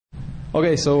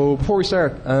Okay, so before we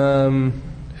start,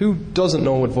 who doesn't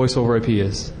know what voice over IP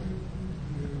is?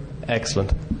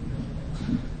 Excellent.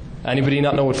 Anybody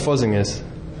not know what fuzzing is?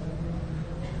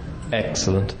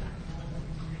 Excellent.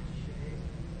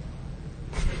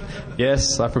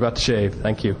 Yes, I forgot to shave.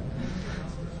 Thank you.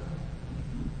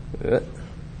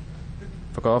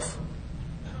 Fuck off.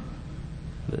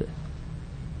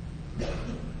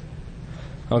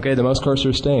 Okay, the mouse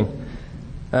cursor is staying.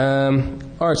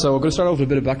 Alright, so we're going to start off with a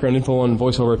bit of background info on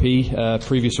voice over IP,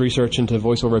 previous research into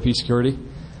voice over IP security.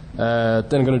 Then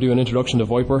I'm going to do an introduction to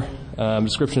VoIPER,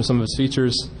 description of some of its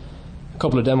features, a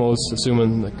couple of demos,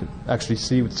 assuming I could actually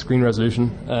see with screen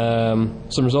resolution,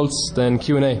 some results, then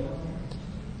Q&A.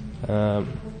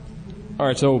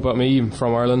 Alright, so about me, I'm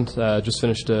from Ireland, just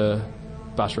finished a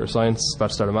Bachelor of Science, about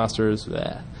to start a Master's,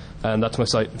 and that's my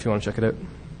site if you want to check it out.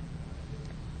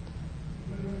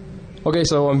 Okay,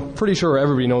 so I'm pretty sure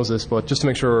everybody knows this, but just to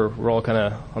make sure we're all kind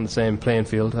of on the same playing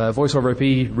field, voice over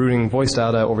IP, routing voice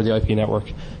data over the IP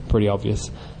network, pretty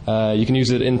obvious. You can use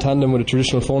it in tandem with a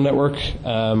traditional phone network,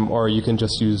 or you can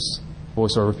just use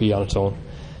voice over IP on its own.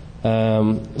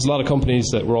 There's a lot of companies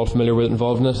that we're all familiar with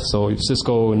involved in it, so you have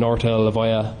Cisco, Nortel,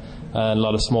 Avaya, and a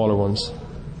lot of smaller ones.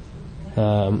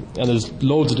 And there's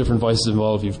loads of different devices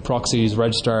involved. You have proxies,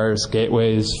 registrars,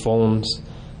 gateways, phones,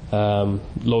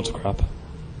 loads of crap.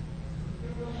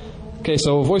 Okay,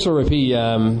 so voice over IP,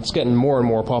 it's getting more and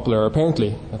more popular,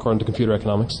 apparently, according to Computer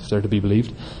Economics, if they're to be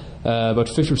believed. About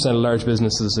 50% of large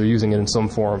businesses are using it in some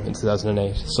form in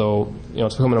 2008. So,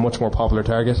 it's becoming a much more popular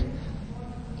target.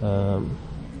 So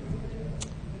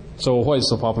why is it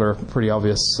so popular? Pretty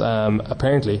obvious.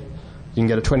 Apparently, you can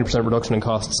get a 20% reduction in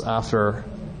costs after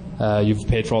you've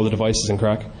paid for all the devices and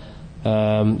crack.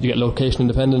 You get location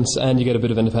independence, and you get a bit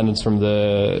of independence from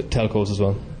the telcos as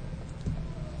well.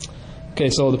 Okay,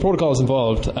 so the protocols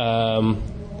involved,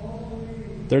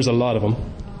 there's a lot of them,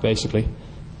 basically.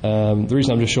 The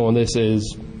reason I'm just showing this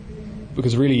is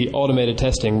because really automated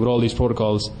testing with all these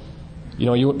protocols, you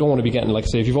don't want to be getting, like,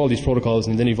 say, if you've all these protocols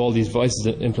and then you've all these devices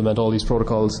that implement all these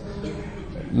protocols,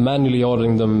 manually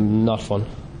auditing them, not fun.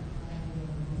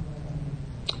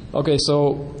 Okay,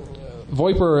 so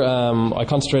VoIPER, I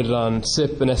concentrated on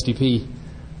SIP and SDP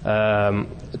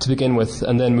to begin with,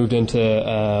 and then moved into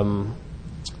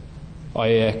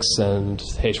IAX and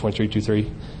H.323.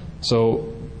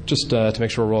 So just to make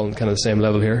sure we're all on kind of the same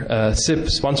level here. SIP,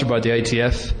 sponsored by the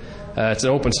IETF. It's an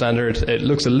open standard. It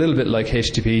looks a little bit like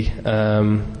HTTP,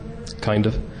 kind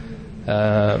of.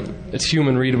 It's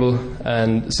human readable,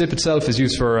 and SIP itself is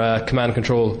used for command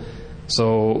control.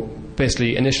 So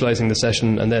basically initializing the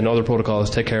session, and then other protocols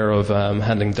take care of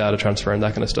handling data transfer and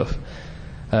that kind of stuff.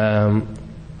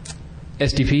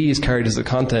 SDP is carried as the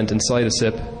content inside a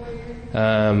SIP.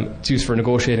 It's used for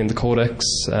negotiating the codecs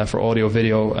for audio,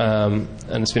 video, and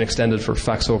it's been extended for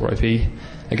fax over IP.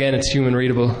 Again, it's human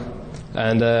readable,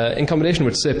 and in combination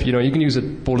with SIP, you can use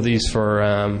both of these for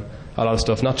a lot of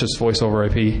stuff, not just voice over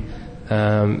IP.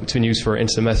 It's been used for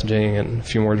instant messaging and a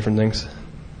few more different things.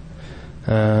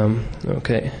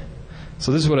 Okay,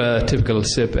 so this is what a typical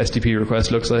SIP SDP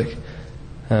request looks like.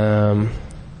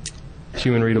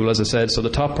 Human readable, as I said. So the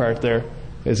top part there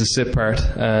is the SIP part,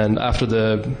 and after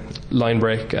the line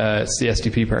break, it's the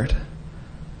SDP part.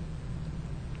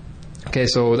 Okay,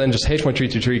 so then just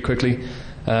H.323 quickly.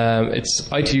 It's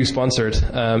ITU sponsored.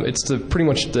 It's pretty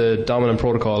much the dominant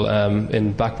protocol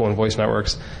in backbone voice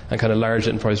networks and kind of large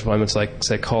enterprise deployments like,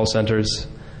 say, call centers,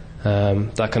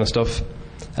 that kind of stuff.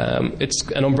 It's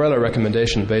an umbrella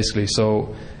recommendation, basically,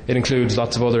 so it includes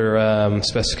lots of other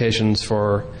specifications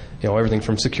for everything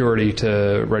from security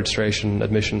to registration,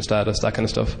 admission status, that kind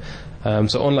of stuff.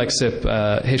 So unlike SIP,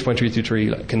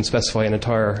 H.323 can specify an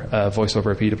entire voice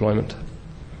over IP deployment.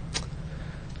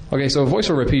 Okay, so voice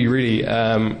over IP really,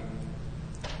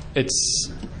 it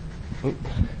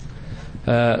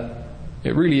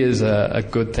really is a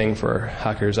good thing for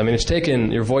hackers. I mean, it's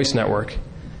taken your voice network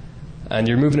and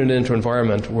you're moving it into an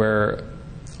environment where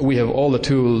we have all the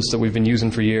tools that we've been using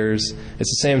for years.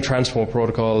 It's the same transport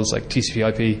protocols like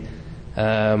TCP/IP,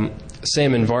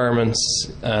 same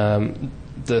environments.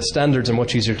 The standards are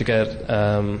much easier to get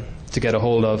a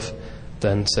hold of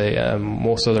than, say,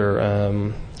 most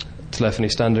other telephony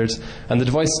standards. And the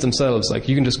devices themselves, like,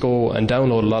 you can just go and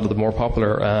download a lot of the more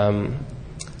popular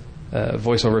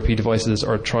voice over IP devices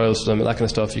or trials for them, that kind of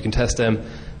stuff. You can test them,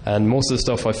 and most of the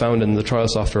stuff I found in the trial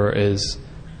software is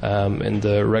in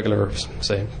the regular,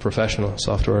 say, professional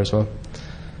software as well.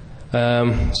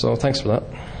 So thanks for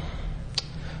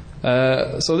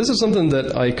that. So this is something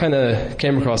that I kind of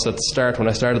came across at the start when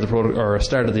I started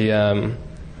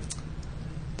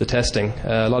the testing.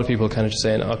 A lot of people kind of just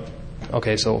saying, "Oh,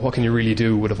 okay, so what can you really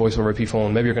do with a voice over IP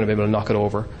phone? Maybe you're going to be able to knock it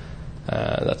over.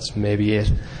 That's maybe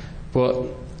it. But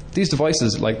these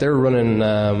devices, like, they're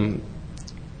running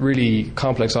really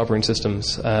complex operating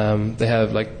systems. They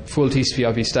have like full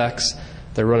TCP/IP stacks.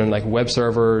 They're running like web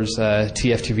servers,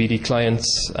 TFTPD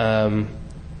clients,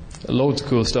 loads of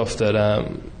cool stuff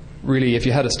that really, if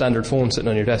you had a standard phone sitting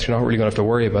on your desk, you're not really going to have to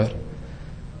worry about.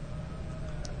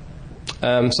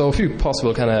 So a few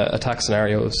possible kind of attack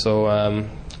scenarios. So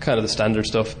kind of the standard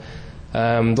stuff.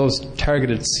 Those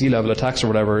targeted C-level attacks or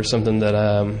whatever is something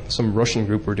that some Russian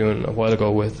group were doing a while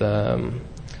ago with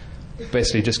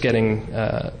basically just getting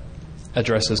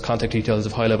addresses, contact details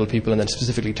of high-level people and then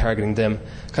specifically targeting them,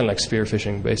 kind of like spear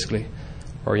phishing, basically.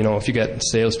 Or, you know, if you get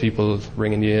salespeople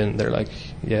ringing you in, they're like,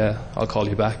 yeah, I'll call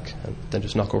you back, and then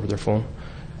just knock over their phone.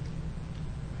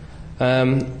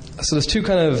 So there's two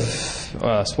kind of,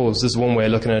 I suppose this is one way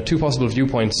of looking at it, two possible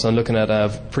viewpoints on looking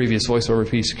at previous voice over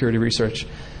IP security research.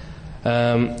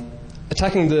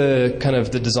 Attacking the kind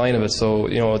of the design of it, so,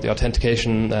 you know, the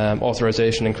authentication,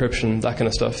 authorization, encryption, that kind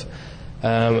of stuff.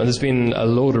 And there's been a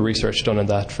load of research done on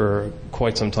that for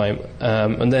quite some time.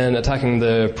 And then attacking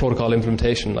the protocol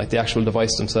implementation, like the actual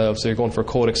device themselves. So you're going for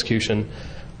code execution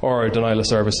or denial of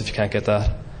service if you can't get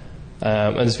that.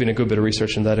 And there's been a good bit of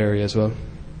research in that area as well.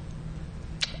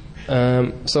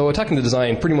 So attacking the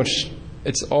design, pretty much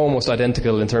it's almost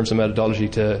identical in terms of methodology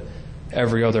to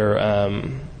every other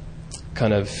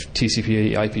kind of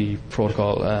TCP/IP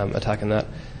protocol attacking that.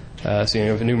 So you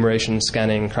have enumeration,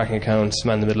 scanning, cracking accounts,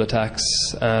 man-in-the-middle attacks,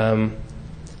 and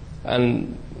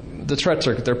the threats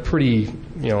they're pretty,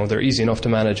 you know, they're easy enough to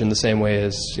manage in the same way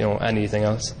as, you know, anything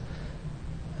else.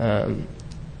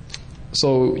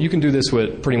 So you can do this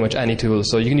with pretty much any tool.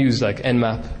 So you can use like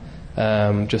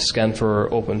N.N.P, just scan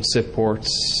for open SIP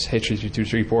ports,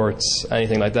 H.323 ports,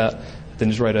 anything like that. Then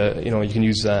just write you know, you can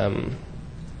use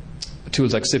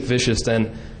tools like SIPVicious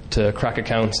then to crack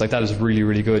accounts. Like that is really,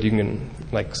 really good. You can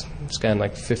like scan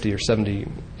like 50 or 70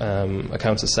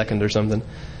 accounts a second or something.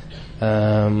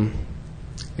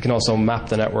 You can also map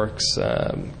the networks.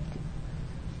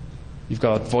 You've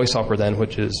got VoIPER then,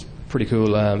 which is pretty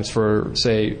cool. It's for,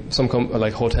 say, some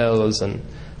like hotels and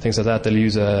things like that. They'll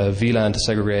use a VLAN to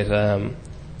segregate,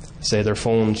 say, their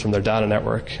phones from their data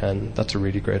network, and that's a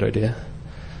really great idea.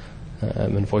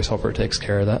 And VoIPER takes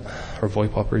care of that, or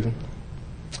VoIPER even.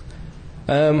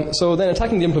 So then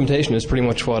attacking the implementation is pretty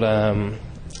much what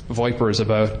VoIPER is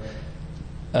about.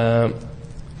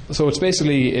 So it's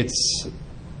basically, it's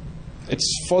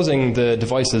fuzzing the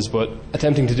devices, but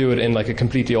attempting to do it in like a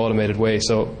completely automated way.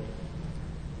 So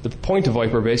the point of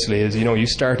VoIPER basically is, you know, you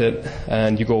start it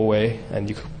and you go away and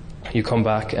you come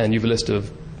back and you have a list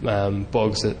of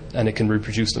bugs and it can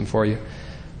reproduce them for you.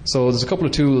 So there's a couple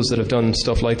of tools that have done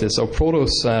stuff like this. So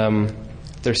Protos,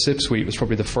 their SIP suite was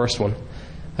probably the first one.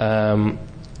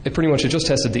 It pretty much, it just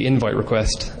tested the invite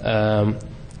request,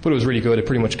 but it was really good. It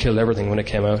pretty much killed everything when it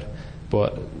came out.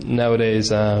 But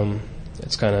nowadays,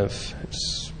 it's kind of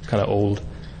old.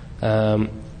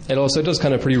 It also does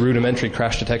kind of pretty rudimentary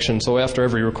crash detection. So after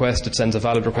every request, it sends a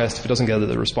valid request. If it doesn't get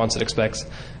the response it expects,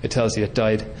 it tells you it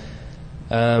died.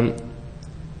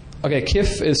 Okay,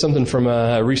 KIF is something from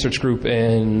a research group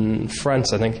in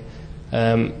France, I think.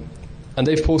 And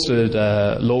they've posted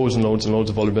loads and loads and loads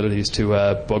of vulnerabilities to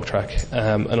BugTrack.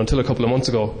 And until a couple of months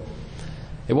ago,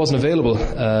 it wasn't available,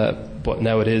 but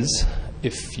now it is.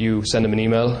 If you send them an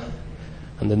email,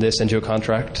 and then they send you a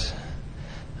contract,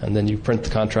 and then you print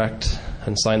the contract,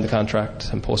 and sign the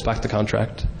contract, and post back the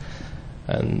contract,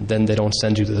 and then they don't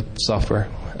send you the software.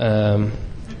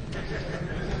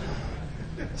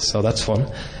 So that's fun.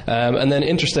 And then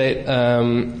Interstate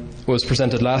was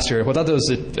presented last year. What that does,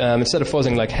 it instead of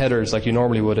fuzzing like headers like you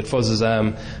normally would, it fuzzes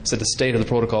say the state of the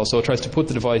protocol. So it tries to put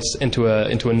the device into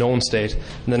a known state,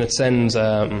 and then it sends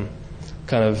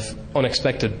kind of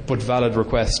unexpected but valid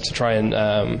requests to try and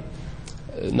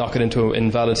knock it into an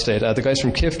invalid state. The guys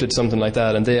from KIF did something like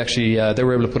that, and they actually they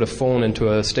were able to put a phone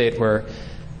into a state where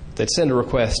they'd send a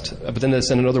request, but then they'd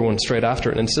send another one straight after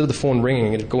it. And instead of the phone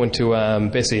ringing, it'd go into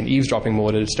basically an eavesdropping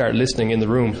mode. It'd start listening in the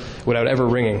room without ever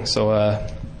ringing. So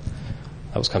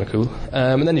that was kind of cool.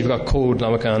 And then you've got Code,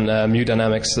 Nomicon, Mu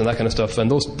Dynamics, and that kind of stuff.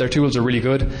 And their tools are really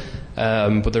good,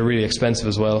 but they're really expensive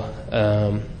as well.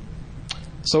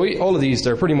 So all of these,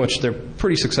 they're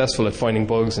pretty successful at finding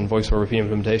bugs in voice over IP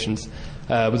implementations.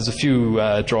 But there's a few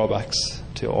drawbacks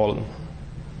to all of them.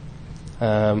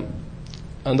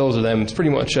 And those are them. It's pretty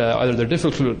much either they're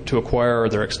difficult to acquire or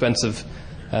they're expensive.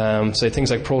 Say things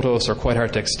like Protos are quite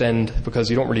hard to extend because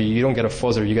you don't get a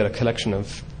fuzzer, you get a collection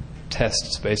of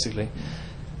tests basically.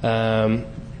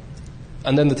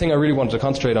 and then the thing I really wanted to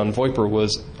concentrate on VoIPER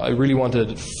was I really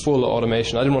wanted full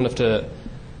automation. I didn't want to have to,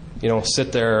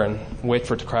 sit there and wait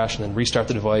for it to crash and then restart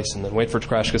the device and then wait for it to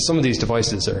crash, because some of these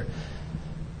devices are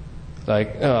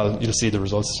like, you'll see the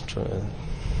results.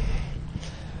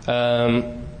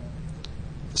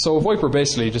 So VoIPER,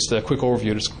 basically, just a quick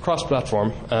overview, it's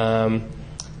cross-platform.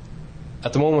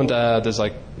 At the moment, there's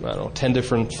 10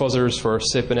 different fuzzers for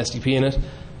SIP and SDP in it.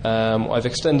 I've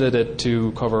extended it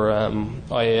to cover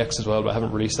IAX as well, but I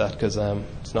haven't released that because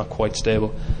it's not quite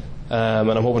stable.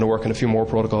 And I'm hoping to work on a few more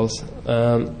protocols.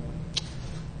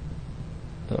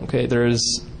 Okay,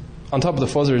 on top of the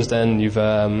fuzzers, then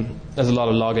there's a lot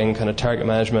of logging, kind of target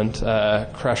management,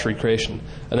 crash recreation,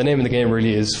 and the name of the game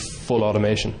really is full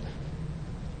automation.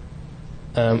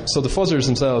 So the fuzzers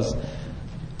themselves,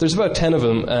 there's about 10 of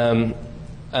them,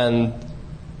 and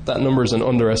that number is an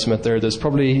underestimate there. There's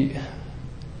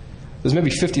maybe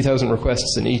 50,000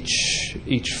 requests in each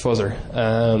fuzzer,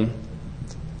 and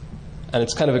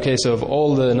it's kind of a case of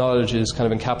all the knowledge is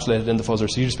kind of encapsulated in the fuzzer.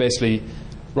 So you just basically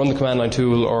run the command line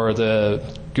tool or the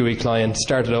GUI client,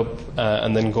 start it up,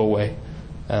 and then go away.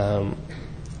 I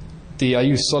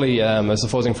use Sully as the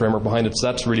fuzzing framework behind it, so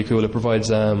that's really cool. It provides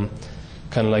kind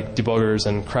of like debuggers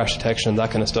and crash detection and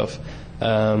that kind of stuff.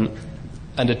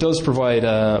 And it does provide,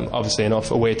 obviously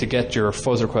enough, a way to get your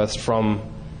fuzz request from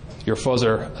your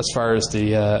fuzzer as far as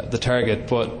the target.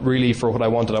 But really, for what I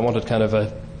wanted kind of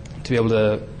to be able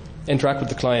to interact with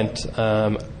the client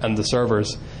and the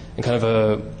servers in kind of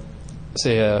a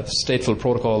stateful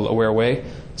protocol-aware way.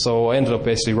 So I ended up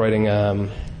basically writing a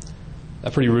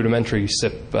pretty rudimentary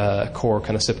SIP core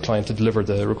kind of SIP client to deliver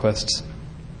the requests.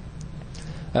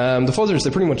 The fuzzers, they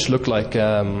pretty much look like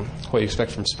what you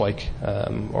expect from Spike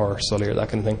or Sully or that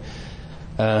kind of thing.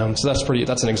 So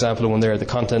that's an example of one there, the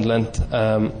content length.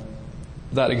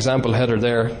 That example header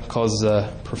there causes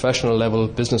a professional level,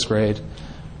 business grade,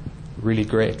 really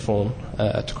great phone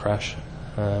to crash.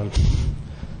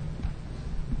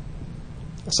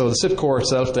 So the SIP core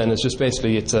itself then is just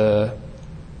basically it's a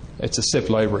SIP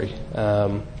library.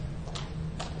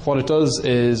 What it does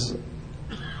is,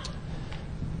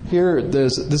 here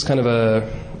there's this kind of a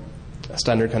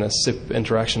standard kind of SIP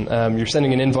interaction. You're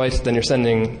sending an invite, then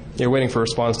you're waiting for a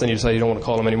response, then you decide you don't want to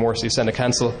call them anymore, so you send a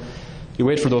cancel. You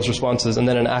wait for those responses, and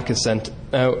then an ACK is sent.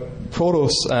 Now,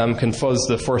 Protos can fuzz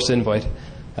the first invite,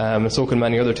 and so can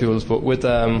many other tools. But with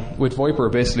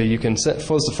VoIPER, basically, you can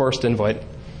fuzz the first invite,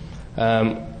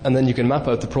 and then you can map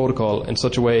out the protocol in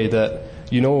such a way that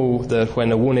you know that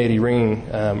when a 180 ring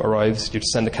arrives, you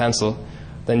just send a cancel.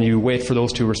 Then you wait for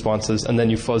those two responses, and then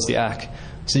you fuzz the ACK.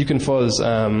 So you can fuzz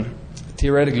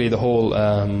theoretically the whole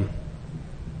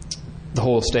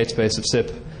state space of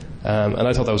SIP. And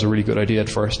I thought that was a really good idea at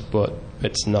first, but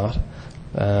it's not,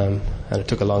 and it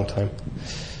took a long time.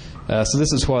 So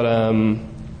this is what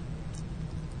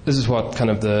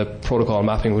kind of the protocol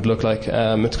mapping would look like.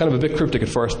 It's kind of a bit cryptic at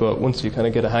first, but once you kind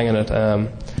of get a hang on it,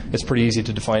 it's pretty easy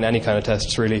to define any kind of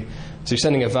tests, really. So you're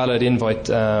sending a valid invite,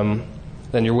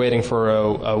 then you're waiting for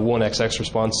a 1XX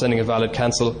response, sending a valid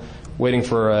cancel, waiting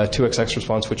for a 2XX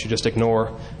response, which you just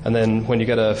ignore, and then when you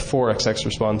get a 4XX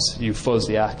response, you fuzz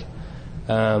the ACK.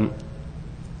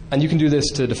 And you can do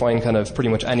this to define kind of pretty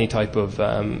much any type of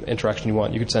interaction you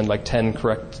want. You could send like 10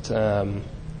 correct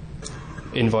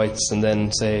invites and then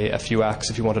say a few ACKs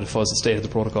if you wanted to fuzz the state of the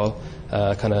protocol,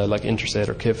 kind of like interstate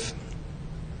or KIF.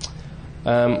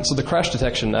 So the crash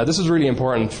detection, this is really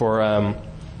important for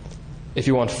if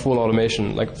you want full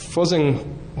automation. Like fuzzing,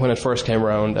 when it first came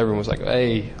around, everyone was like,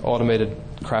 hey, automated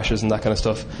crashes and that kind of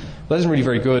stuff. That isn't really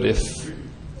very good if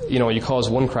you cause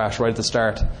one crash right at the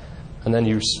start, and then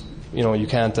you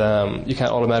can't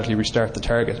automatically restart the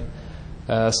target.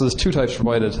 So there's two types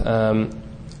provided.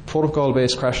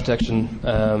 Protocol-based crash detection.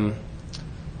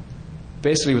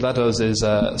 Basically, what that does is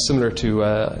similar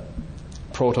to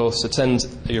Protos. It sends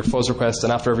your fuzz request,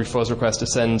 and after every fuzz request, it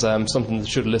sends something that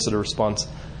should elicit a response.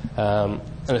 And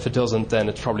if it doesn't, then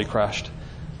it's probably crashed.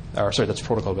 Sorry, that's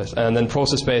protocol-based. And then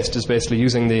process-based is basically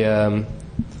using the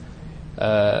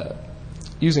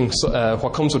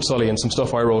what comes with Sully and some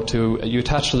stuff I wrote you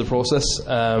attach to the process,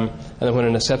 and then when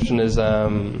an exception is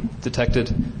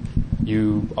detected,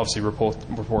 you obviously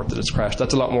report that it's crashed.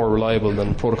 That's a lot more reliable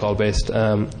than protocol-based,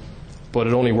 but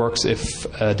it only works if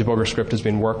a debugger script has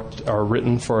been worked or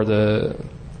written for the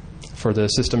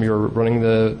system you're running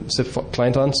the SIP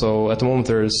client on. So at the moment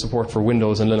there is support for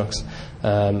Windows and Linux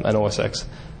and OS X,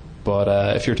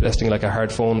 but if you're testing like a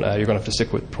hard phone, you're going to have to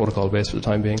stick with protocol-based for the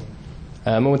time being.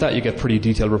 And with that, you get pretty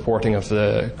detailed reporting of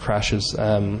the crashes.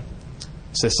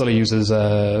 So Sully uses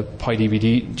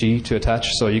PyDBG to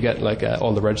attach, so you get like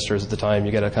all the registers at the time.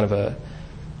 You get a kind of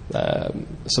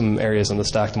some areas on the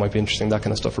stack that might be interesting, that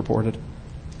kind of stuff reported.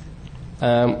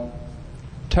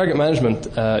 Target management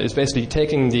is basically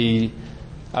taking the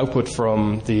output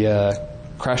from the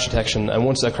crash detection, and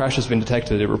once that crash has been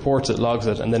detected, it reports it, logs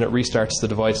it, and then it restarts the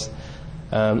device.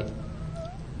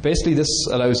 Basically, this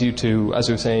allows you to, as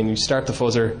we were saying, you start the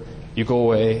fuzzer, you go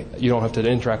away, you don't have to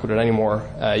interact with it anymore.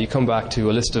 You come back to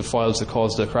a list of files that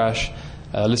caused the crash,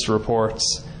 a list of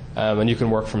reports, and you can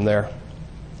work from there.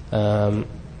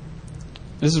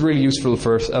 This is really useful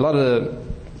for a lot of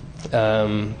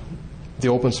the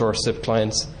open source SIP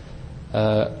clients.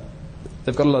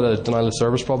 They've got a lot of denial of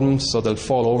service problems, so they'll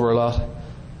fall over a lot,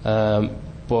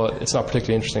 but it's not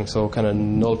particularly interesting, so kind of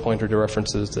null pointer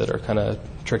dereferences that are kind of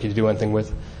tricky to do anything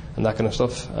with, and that kind of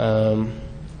stuff.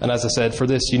 And as I said, for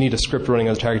this, you need a script running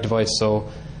on the target device, so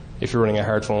if you're running a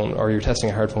hard phone or you're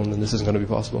testing a hard phone, then this isn't going to be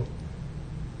possible.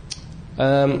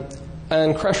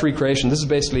 And crash recreation, this is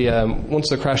basically, once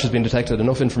the crash has been detected,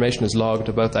 enough information is logged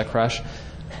about that crash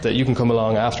that you can come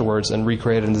along afterwards and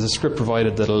recreate it. And there's a script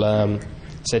provided that'll,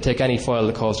 say, take any file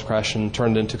that caused a crash and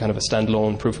turn it into kind of a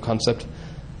standalone proof of concept.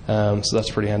 So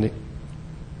that's pretty handy.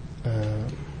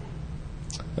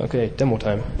 Okay, demo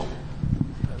time.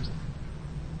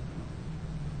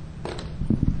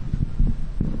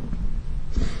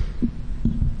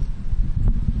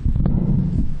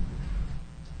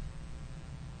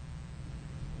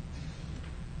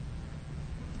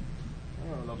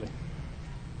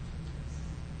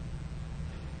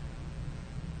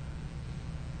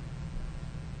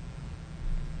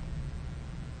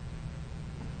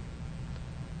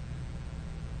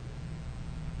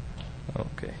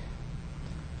 Okay.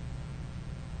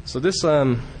 So this,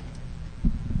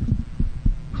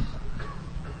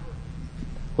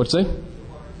 what's it?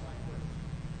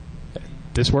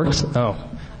 This works? Oh.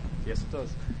 Yes, it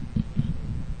does.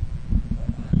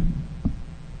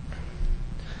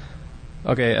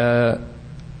 Okay,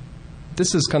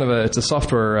 this is kind of it's a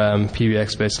software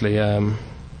PBX basically.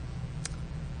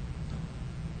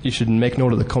 You should make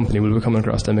note of the company. We'll be coming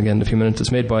across them again in a few minutes.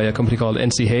 It's made by a company called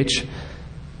NCH.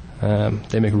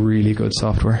 They make really good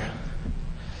software.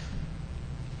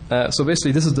 So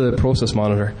basically, this is the process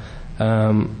monitor.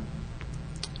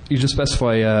 You just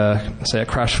specify, say, a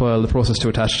crash file, the process to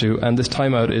attach to, and this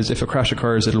timeout is if a crash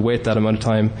occurs, it'll wait that amount of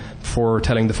time before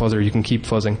telling the fuzzer you can keep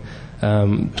fuzzing.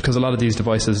 Because a lot of these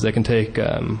devices, they can take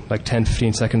like 10,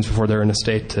 15 seconds before they're in a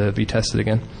state to be tested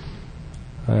again.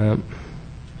 So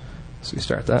we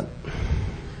start that.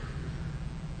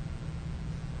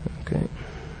 Okay.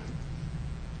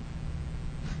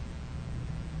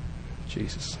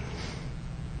 Jesus.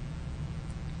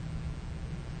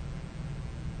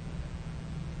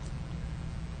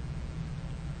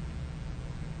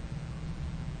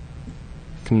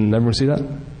 Can everyone see that?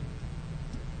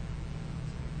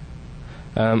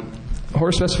 What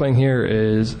we're specifying here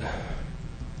is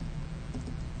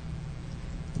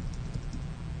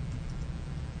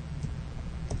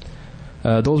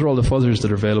those are all the fuzzers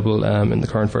that are available in the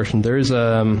current version. There's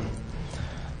a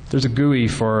GUI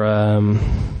for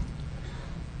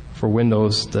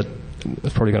Windows that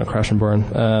is probably going to crash and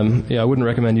burn. Yeah, I wouldn't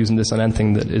recommend using this on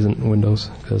anything that isn't Windows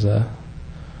because I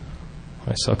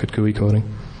suck at GUI coding.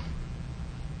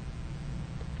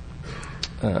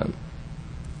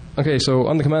 Okay, so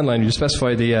on the command line, you just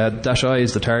specify the -I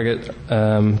is the target,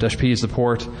 -P is the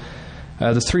port.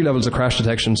 There's 3 levels of crash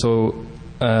detection. So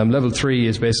level 3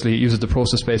 is basically it uses the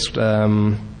process-based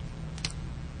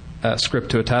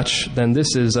script to attach. Then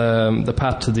this is the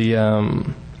path to the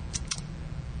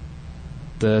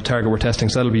target we're testing,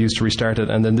 so that'll be used to restart it.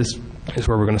 And then this is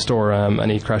where we're going to store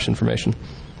any crash information.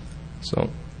 So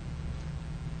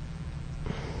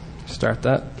start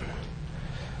that.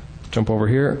 Jump over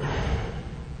here.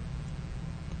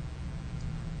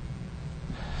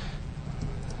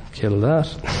 Kill that.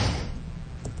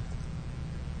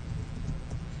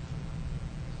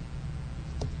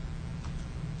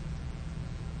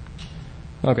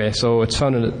 Okay, so it's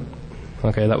found it.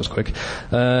 Okay, that was quick.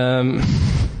 Right,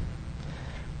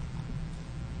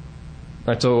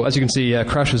 so as you can see,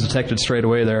 crash was detected straight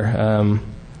away there.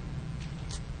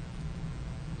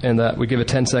 And that we give it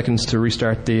 10 seconds to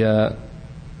restart the.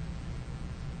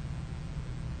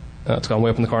 It's gone way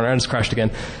up in the corner and it's crashed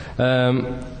again.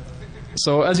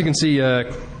 So as you can see,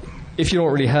 if you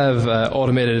don't really have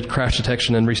automated crash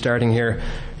detection and restarting here,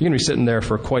 you're going to be sitting there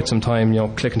for quite some time,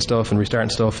 clicking stuff and restarting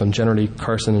stuff and generally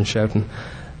cursing and shouting.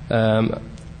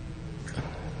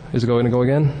 Is it going to go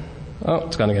again? Oh,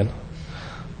 it's gone again.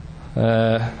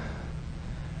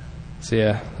 So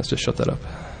yeah, let's just shut that up.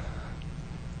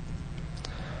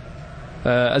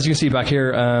 As you can see back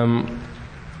here,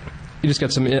 you just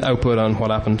get some output on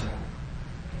what happened.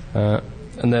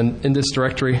 And then in this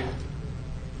directory,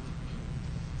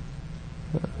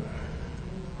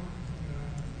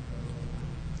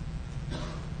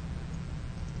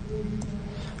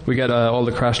 we get all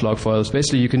the crash log files.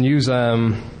 Basically, you can use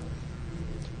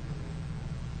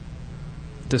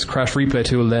this crash replay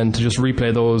tool then to just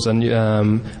replay those and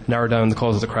narrow down the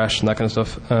cause of the crash and that kind of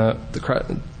stuff.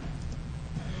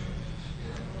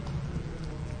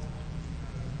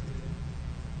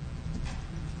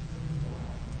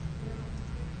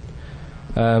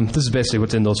 This is basically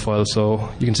what's in those files. So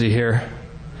you can see here,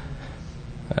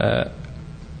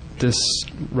 this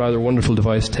rather wonderful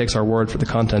device takes our word for the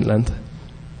content length,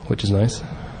 which is nice.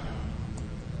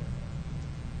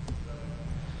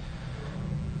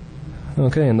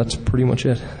 Okay, and that's pretty much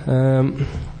it.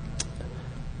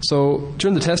 So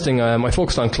during the testing, I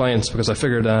focused on clients because I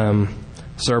figured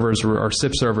servers, or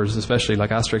SIP servers especially,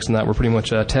 like Asterisk and that, were pretty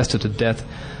much tested to death.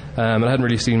 And I hadn't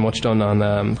really seen much done on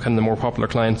kind of the more popular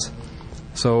clients.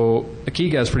 So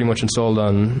Akiga is pretty much installed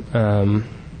on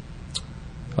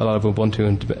a lot of Ubuntu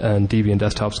and Debian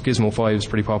desktops. Gizmo 5 is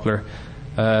pretty popular.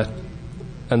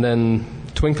 And then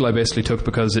Twinkle I basically took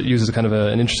because it uses kind of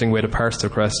an interesting way to parse the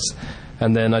requests.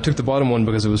 And then I took the bottom one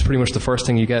because it was pretty much the first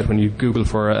thing you get when you Google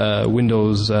for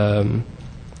Windows, what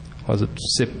was it,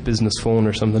 SIP business phone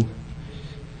or something.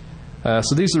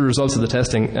 So these are the results of the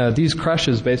testing. These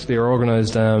crashes basically are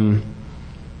organized,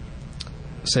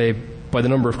 say, by the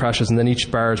number of crashes, and then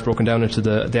each bar is broken down into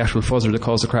the actual fuzzer that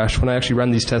caused the crash. When I actually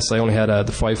ran these tests, I only had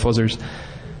the 5 fuzzers.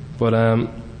 But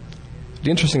the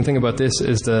interesting thing about this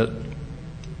is that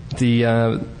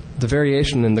the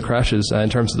variation in the crashes in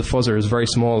terms of the fuzzer is very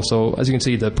small. So as you can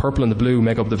see, the purple and the blue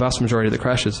make up the vast majority of the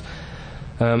crashes.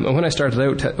 And when I started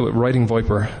out writing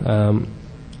VoIPER,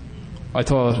 I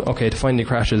thought, okay, to find any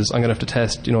crashes, I'm going to have to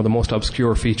test, the most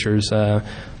obscure features. So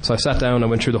I sat down, I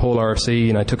went through the whole RFC,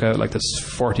 and I took out like this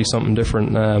 40-something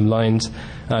different lines.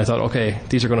 And I thought, okay,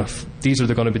 these are going to be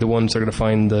the ones that are going to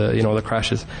find the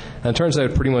crashes. And it turns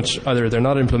out pretty much either they're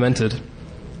not implemented,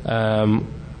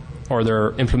 or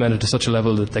they're implemented to such a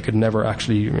level that they could never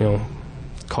actually,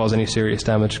 cause any serious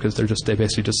damage because they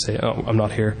basically just say, oh, I'm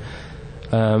not here.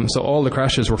 So all the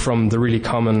crashes were from the really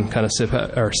common kind of SIP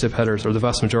headers, or the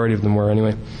vast majority of them were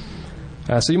anyway.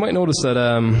 So you might notice that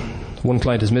one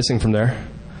client is missing from there.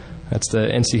 That's the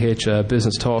NCH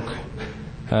business talk.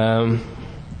 And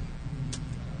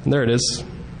there it is,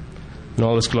 in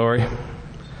all its glory.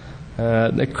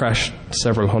 It crashed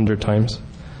several hundred times,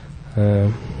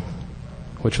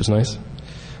 which was nice.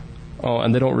 Oh,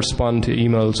 and they don't respond to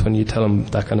emails when you tell them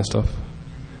that kind of stuff.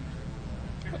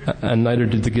 And neither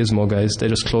did the Gizmo guys. They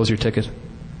just close your ticket.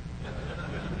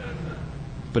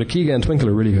 But Akiga and Twinkle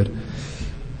are really good.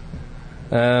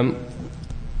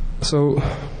 So,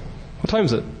 what time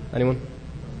is it? Anyone?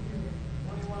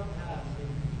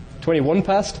 21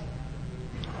 past?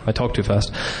 I talk too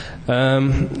fast.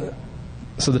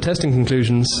 So the testing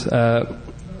conclusions.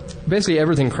 Basically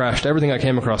everything crashed. Everything I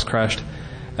came across crashed.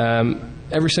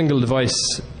 Every single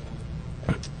device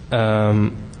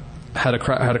had a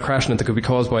crash in it that could be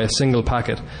caused by a single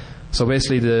packet. So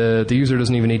basically the user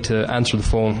doesn't even need to answer the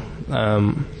phone.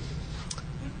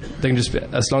 They can just,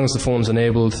 as long as the phone's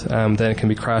enabled, then it can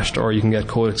be crashed, or you can get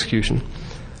code execution.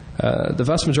 The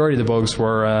vast majority of the bugs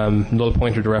were null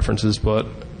pointer dereferences, but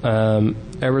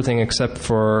everything except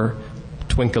for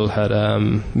Twinkle had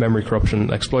memory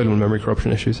corruption, exploitable memory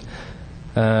corruption issues.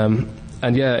 And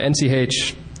yeah,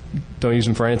 NCH, don't use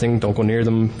them for anything, don't go near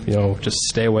them, just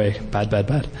stay away.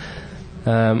 Bad.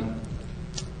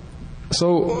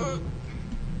 So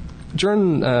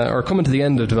during or coming to the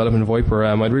end of development of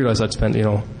VoIPER, I'd realised I'd spent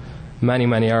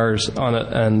many hours on it,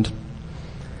 and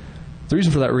the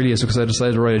reason for that really is because I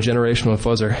decided to write a generational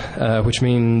fuzzer, which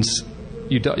means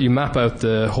you map out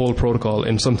the whole protocol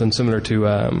in something similar to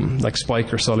like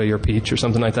Spike or Sully or Peach or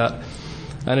something like that,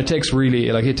 and it takes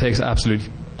absolute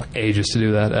ages to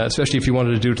do that, especially if you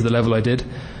wanted to do it to the level I did.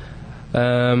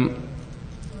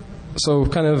 So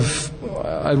kind of,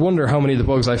 I'd wonder how many of the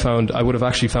bugs I would have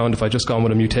actually found if I just gone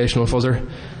with a mutational fuzzer.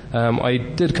 I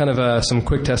did kind of some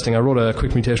quick testing. I wrote a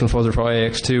quick mutational fuzzer for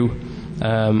IAX2,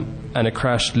 and it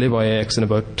crashed libiax in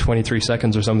about 23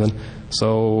 seconds or something.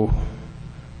 So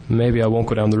maybe I won't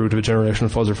go down the route of a generational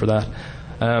fuzzer for that.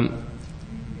 And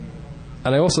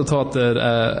I also thought that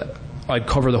I'd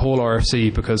cover the whole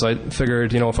RFC, because I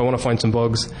figured, if I want to find some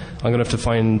bugs, I'm going to have to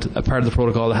find a part of the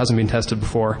protocol that hasn't been tested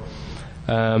before.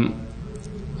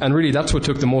 And really, that's what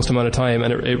took the most amount of time,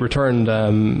 and it returned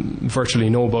virtually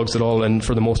no bugs at all, and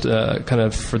for the most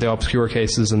for the obscure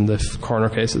cases and the corner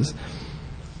cases.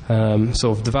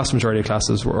 So the vast majority of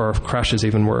classes or crashes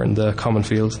even were in the common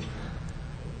fields.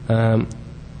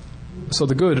 So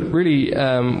the good, really,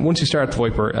 once you start the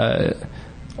VoIPER,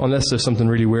 unless there's something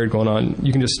really weird going on,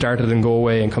 you can just start it and go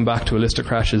away and come back to a list of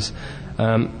crashes.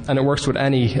 And it works with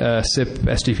any SIP,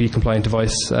 SDP compliant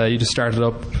device. You just start it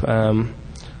up and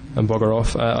bugger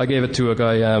off. I gave it to a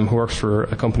guy who works for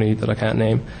a company that I can't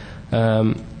name.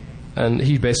 And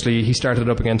he started it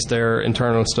up against their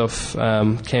internal stuff,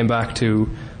 came back to,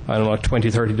 I don't know, 20,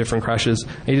 30 different crashes.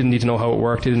 He didn't need to know how it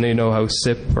worked. He didn't need to know how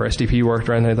SIP or SDP worked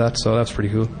or anything like that, so that's pretty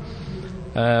cool.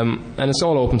 And it's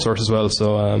all open source as well,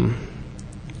 so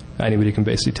anybody can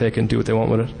basically take it and do what they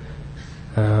want with it.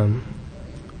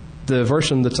 The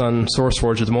version that's on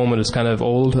SourceForge at the moment is kind of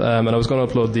old, and I was going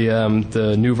to upload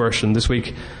the new version this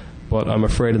week, but I'm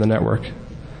afraid of the network.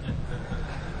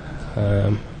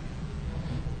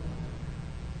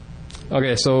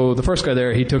 Okay, so the first guy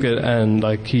there, he took it and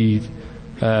he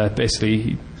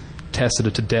basically tested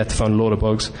it to death, found a load of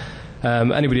bugs.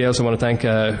 Anybody else I want to thank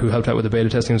who helped out with the beta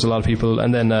testing? There's a lot of people.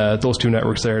 And then those two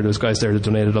networks there, there's guys there that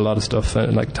donated a lot of stuff,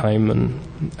 like time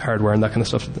and hardware and that kind of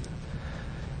stuff.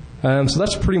 So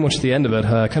that's pretty much the end of it.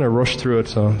 I kind of rushed through it,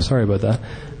 so sorry about that.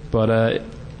 But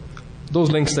those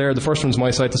links there, the first one's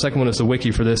my site, the second one is the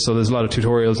wiki for this, so there's a lot of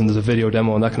tutorials and there's a video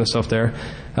demo and that kind of stuff there.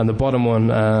 And the bottom one,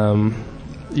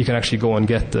 you can actually go and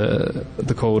get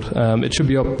the code. It should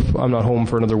be up. I'm not home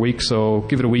for another week, so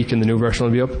give it a week and the new version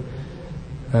will be up.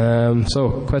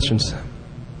 So, questions?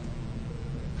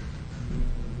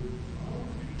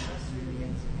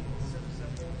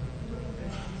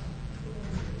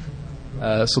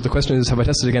 So the question is, have I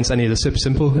tested against any of the SIP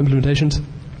simple implementations?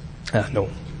 No.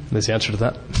 There's the answer to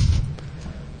that.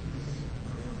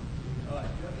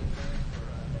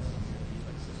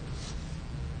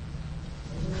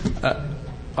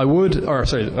 I would,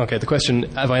 the question,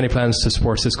 have I any plans to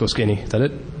support Cisco Skinny? Is that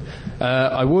it?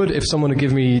 I would if someone would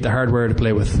give me the hardware to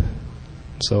play with.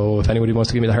 So if anybody wants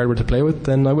to give me the hardware to play with,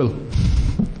 then I will.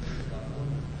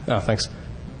 Thanks.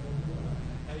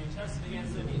 Have you tested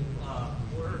against any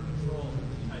border control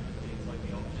type of things like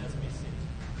the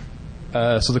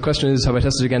OpenSBC? So the question is, have I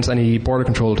tested against any border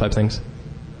control type things?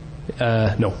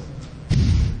 No.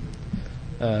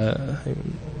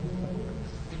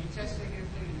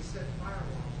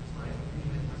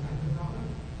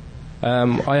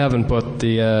 I haven't, but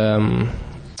the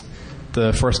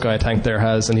first guy I tanked there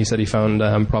has, and he said he found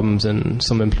problems in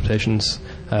some implementations.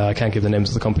 I can't give the names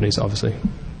of the companies, obviously.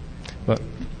 But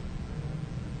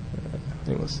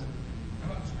anyways.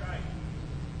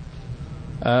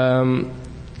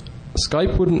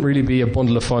 Skype wouldn't really be a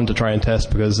bundle of fun to try and test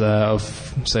because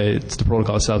of, say, it's the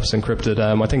protocol itself is encrypted.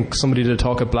 I think somebody did a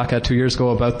talk at Black Hat 2 years ago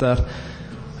about that,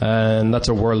 and that's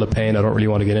a world of pain I don't really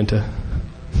want to get into.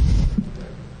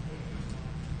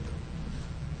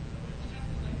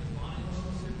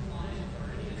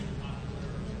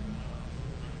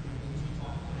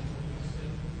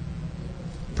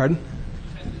 Pardon?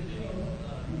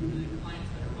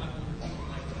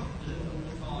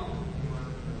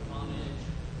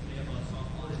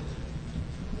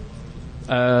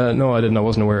 No, I didn't. I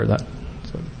wasn't aware of that.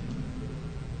 So.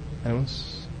 Anyone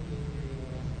else?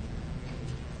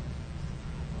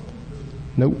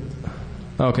 Nope.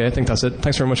 Okay, I think that's it.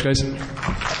 Thanks very much, guys.